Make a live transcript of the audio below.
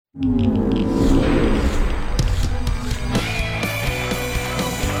Welcome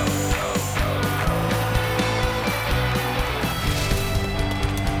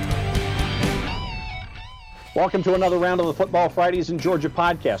to another round of the Football Fridays in Georgia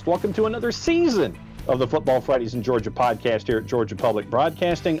podcast. Welcome to another season of the Football Fridays in Georgia podcast here at Georgia Public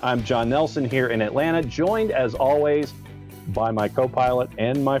Broadcasting. I'm John Nelson here in Atlanta, joined as always by my co-pilot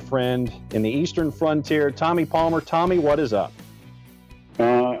and my friend in the Eastern Frontier, Tommy Palmer. Tommy, what is up?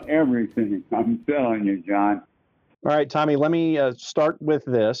 Everything. I'm telling you, John. All right, Tommy, let me start with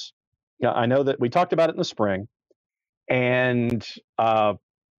this. Yeah, I know that we talked about it in the spring, and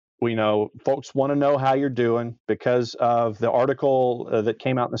we know folks want to know how you're doing because of the article that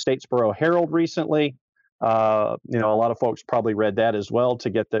came out in the Statesboro Herald recently. A lot of folks probably read that as well to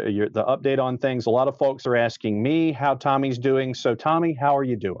get the update on things. A lot of folks are asking me how Tommy's doing. So, Tommy, how are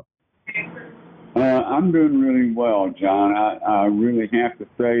you doing? I'm doing really well, John. I really have to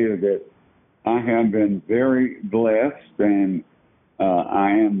say that I have been very blessed, and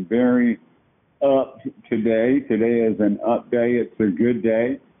I am very up today. Today is an up day. It's a good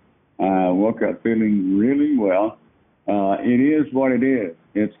day. I woke up feeling really well. It is what it is.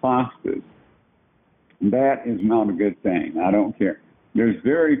 It's hospice. That is not a good thing. I don't care. There's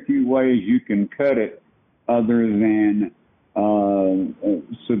very few ways you can cut it other than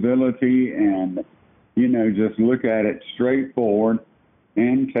civility and, just look at it straightforward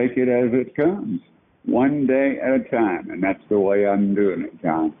and take it as it comes, one day at a time. And that's the way I'm doing it,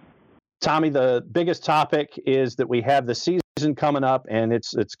 John. Tommy, the biggest topic is that we have the season coming up, and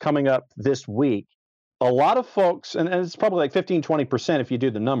it's coming up this week. A lot of folks, and it's probably like 15, 20% if you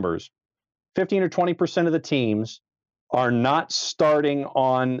do the numbers, 15 or 20% of the teams are not starting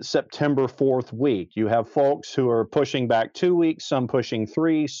on September 4th week. You have folks who are pushing back 2 weeks, some pushing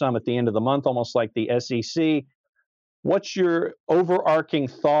 3, some at the end of the month, almost like the SEC. What's your overarching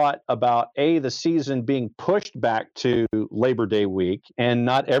thought about, the season being pushed back to Labor Day week and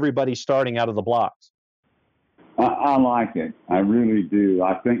not everybody starting out of the blocks? I like it. I really do.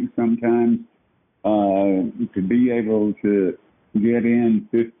 I think sometimes to be able to get in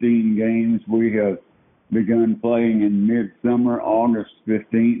 15 games, we have begun playing in midsummer, August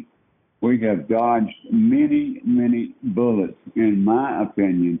 15th. We have dodged many, many bullets, in my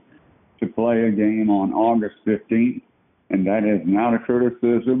opinion, to play a game on August 15th. And that is not a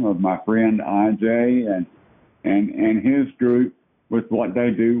criticism of my friend IJ and his group with what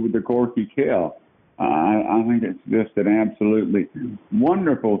they do with the Corky Kell. I think it's just an absolutely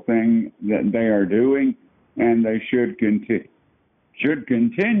wonderful thing that they are doing, and they should continue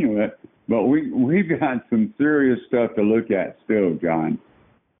it. But we've got some serious stuff to look at still, John.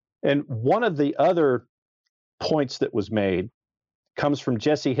 And one of the other points that was made comes from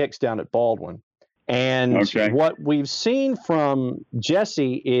Jesse Hicks down at Baldwin. And What we've seen from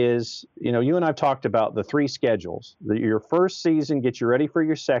Jesse is, you and I've talked about the 3 schedules. Your first season gets you ready for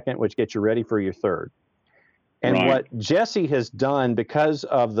your second, which gets you ready for your third. And right. What Jesse has done, because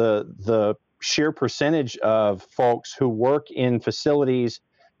of the sheer percentage of folks who work in facilities,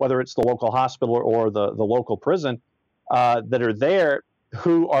 whether it's the local hospital or the local prison, that are there,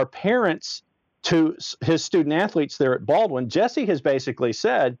 who are parents to his student athletes there at Baldwin, Jesse has basically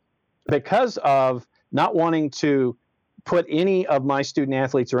said, because of not wanting to put any of my student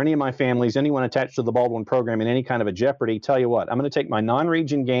athletes or any of my families, anyone attached to the Baldwin program in any kind of a jeopardy, tell you what, I'm going to take my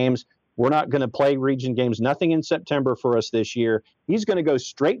non-region games. We're not going to play region games, nothing in September for us this year. He's going to go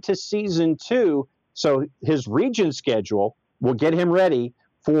straight to season 2. So his region schedule will get him ready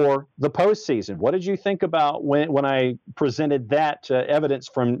for the postseason. What did you think about when I presented that evidence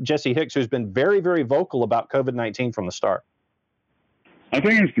from Jesse Hicks, who's been very, very vocal about COVID-19 from the start? I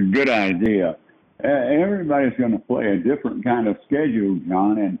think it's a good idea. Everybody's going to play a different kind of schedule,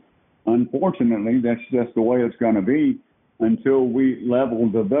 John, and unfortunately, that's just the way it's going to be until we level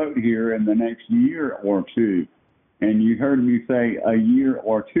the vote here in the next year or two. And you heard me say a year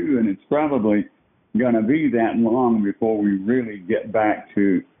or two, and it's probably going to be that long before we really get back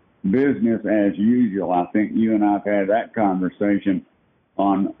to business as usual. I think you and I have had that conversation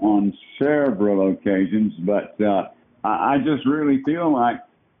on several occasions, but I just really feel like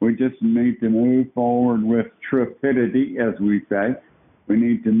we just need to move forward with trepidity, as we say. We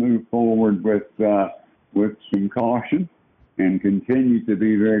need to move forward with some caution and continue to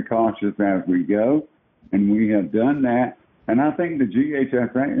be very cautious as we go. And we have done that. And I think the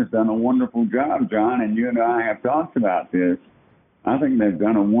GHSA has done a wonderful job, John, and you and I have talked about this. I think they've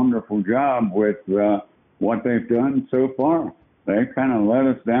done a wonderful job with what they've done so far. They've kind of led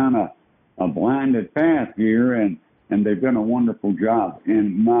us down a blinded path here, and they've done a wonderful job,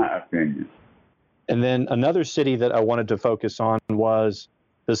 in my opinion. And then another city that I wanted to focus on was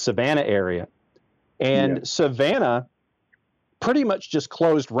the Savannah area. And Savannah pretty much just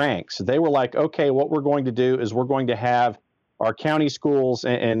closed ranks. They were like, okay, what we're going to do is we're going to have our county schools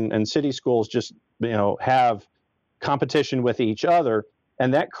and city schools just, have competition with each other.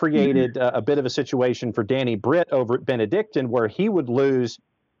 And that created a bit of a situation for Danny Britt over at Benedictine, where he would lose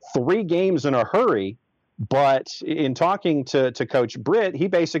 3 games in a hurry. But in talking to Coach Britt, he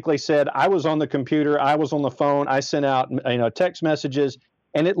basically said, I was on the computer, I was on the phone, I sent out text messages,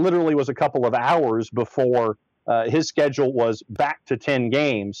 and it literally was a couple of hours before his schedule was back to 10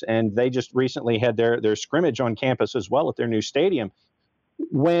 games. And they just recently had their scrimmage on campus as well at their new stadium.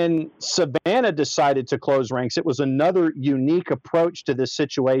 When Savannah decided to close ranks, it was another unique approach to this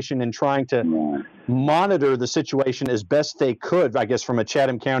situation and trying to monitor the situation as best they could, I guess, from a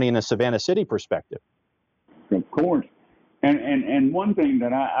Chatham County and a Savannah City perspective. Of course. And one thing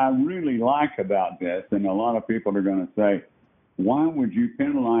that I really like about this, and a lot of people are going to say, why would you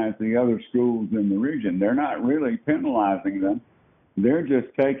penalize the other schools in the region? They're not really penalizing them. They're just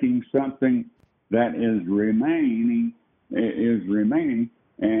taking something that is remaining and,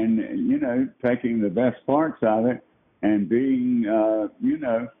 taking the best parts of it and being,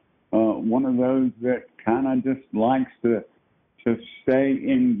 one of those that kind of just likes to stay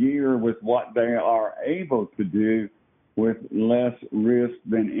in gear with what they are able to do with less risk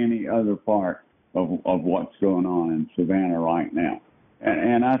than any other part of what's going on in Savannah right now.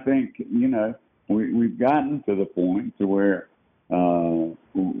 And I think, we've gotten to the point to where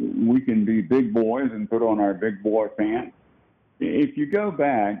we can be big boys and put on our big boy pants. If you go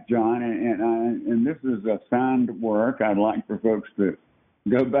back, John, and this is assigned work, I'd like for folks to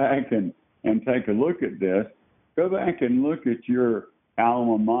go back and take a look at this. Go back and look at your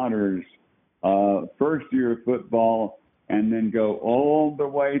alma mater's first year of football, and then go all the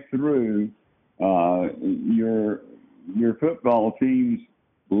way through your football team's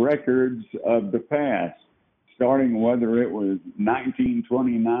records of the past, starting whether it was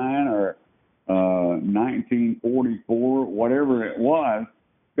 1929 or 1944, whatever it was.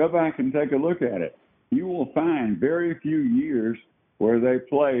 Go back and take a look at it. You will find very few years where they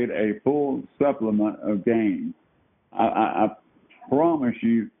played a full supplement of games. I promise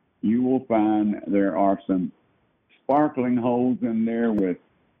you will find there are some sparkling holes in there with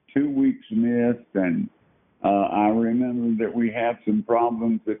 2 weeks missed. And I remember that we had some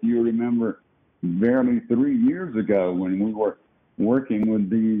problems, if you remember, barely 3 years ago when we were working with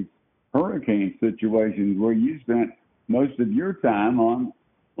these hurricane situations where you spent most of your time on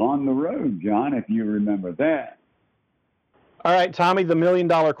the road, John, if you remember that. All right, Tommy, the $1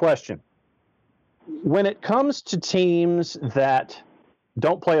 million question. When it comes to teams that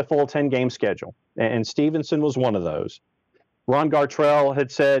don't play a full 10-game schedule, and Stevenson was one of those, Ron Gartrell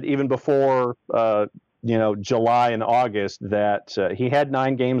had said even before July and August that he had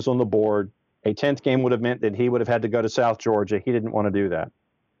 9 games on the board. A 10th game would have meant that he would have had to go to South Georgia. He didn't want to do that.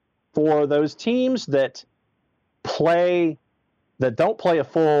 For those teams that don't play a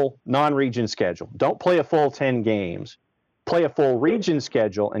full non-region schedule, don't play a full 10 games, play a full region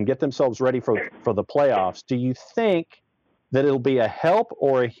schedule and get themselves ready for the playoffs, do you think that it'll be a help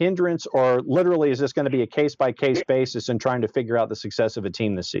or a hindrance, or literally is this going to be a case-by-case basis in trying to figure out the success of a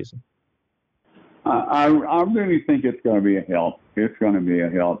team this season? I really think it's going to be a help. It's going to be a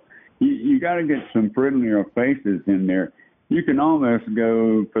help. You got to get some friendlier faces in there. You can almost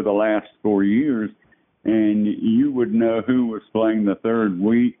go for the last 4 years, and you would know who was playing the 3rd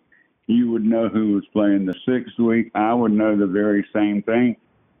week. You would know who was playing the 6th week. I would know the very same thing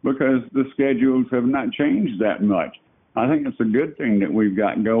because the schedules have not changed that much. I think it's a good thing that we've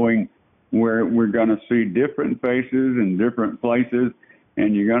got going where we're going to see different faces in different places,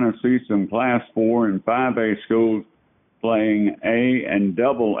 and you're going to see some Class 4 and 5A schools playing A and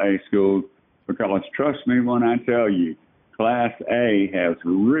double A schools, because trust me when I tell you, Class A has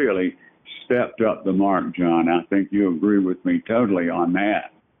really stepped up the mark, John. I think you agree with me totally on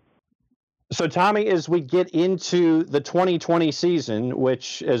that. So, Tommy, as we get into the 2020 season,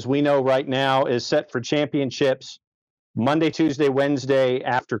 which, as we know right now, is set for championships Monday, Tuesday, Wednesday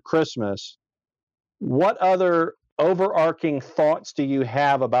after Christmas, what other overarching thoughts do you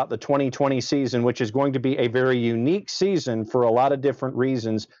have about the 2020 season, which is going to be a very unique season for a lot of different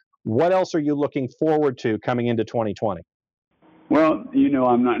reasons? What else are you looking forward to coming into 2020? Well,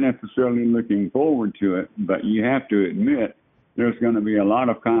 I'm not necessarily looking forward to it, but you have to admit there's going to be a lot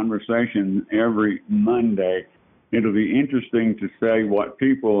of conversation every Monday. It'll be interesting to say what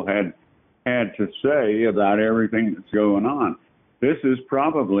people had to say about everything that's going on. This is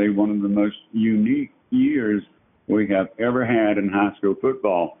probably one of the most unique years we have ever had in high school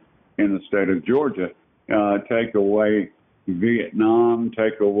football in the state of Georgia. Take away Vietnam,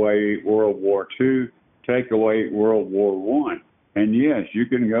 take away World War II, take away World War I. And yes, you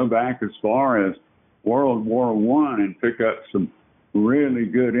can go back as far as World War I and pick up some really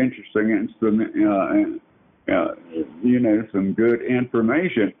good, interesting, some good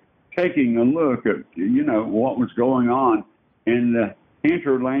information, taking a look at, what was going on in the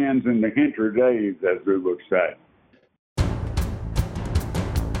hinterlands and the hinter days, as we would say.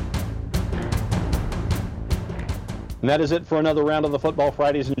 And that is it for another round of the Football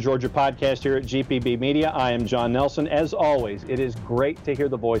Fridays in Georgia podcast here at GPB Media. I am John Nelson. As always, it is great to hear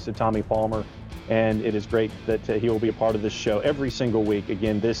the voice of Tommy Palmer, and it is great that he will be a part of this show every single week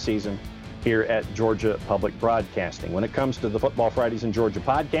again this season here at Georgia Public Broadcasting. When it comes to the Football Fridays in Georgia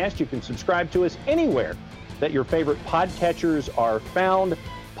podcast, you can subscribe to us anywhere that your favorite podcatchers are found.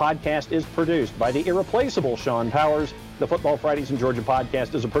 Podcast is produced by the irreplaceable Sean Powers. The Football Fridays in Georgia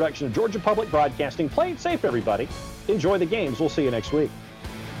podcast is a production of Georgia Public Broadcasting. Play it safe, everybody. Enjoy the games. We'll see you next week.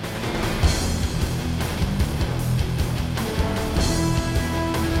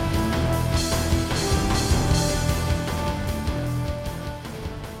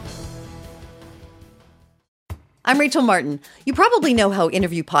 I'm Rachel Martin. You probably know how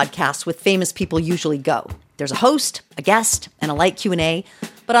interview podcasts with famous people usually go. There's a host, a guest, and a light Q&A.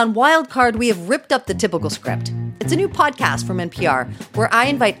 But on Wildcard, we have ripped up the typical script. It's a new podcast from NPR where I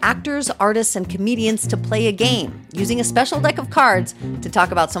invite actors, artists, and comedians to play a game using a special deck of cards to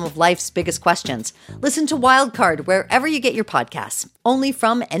talk about some of life's biggest questions. Listen to Wildcard wherever you get your podcasts, only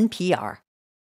from NPR.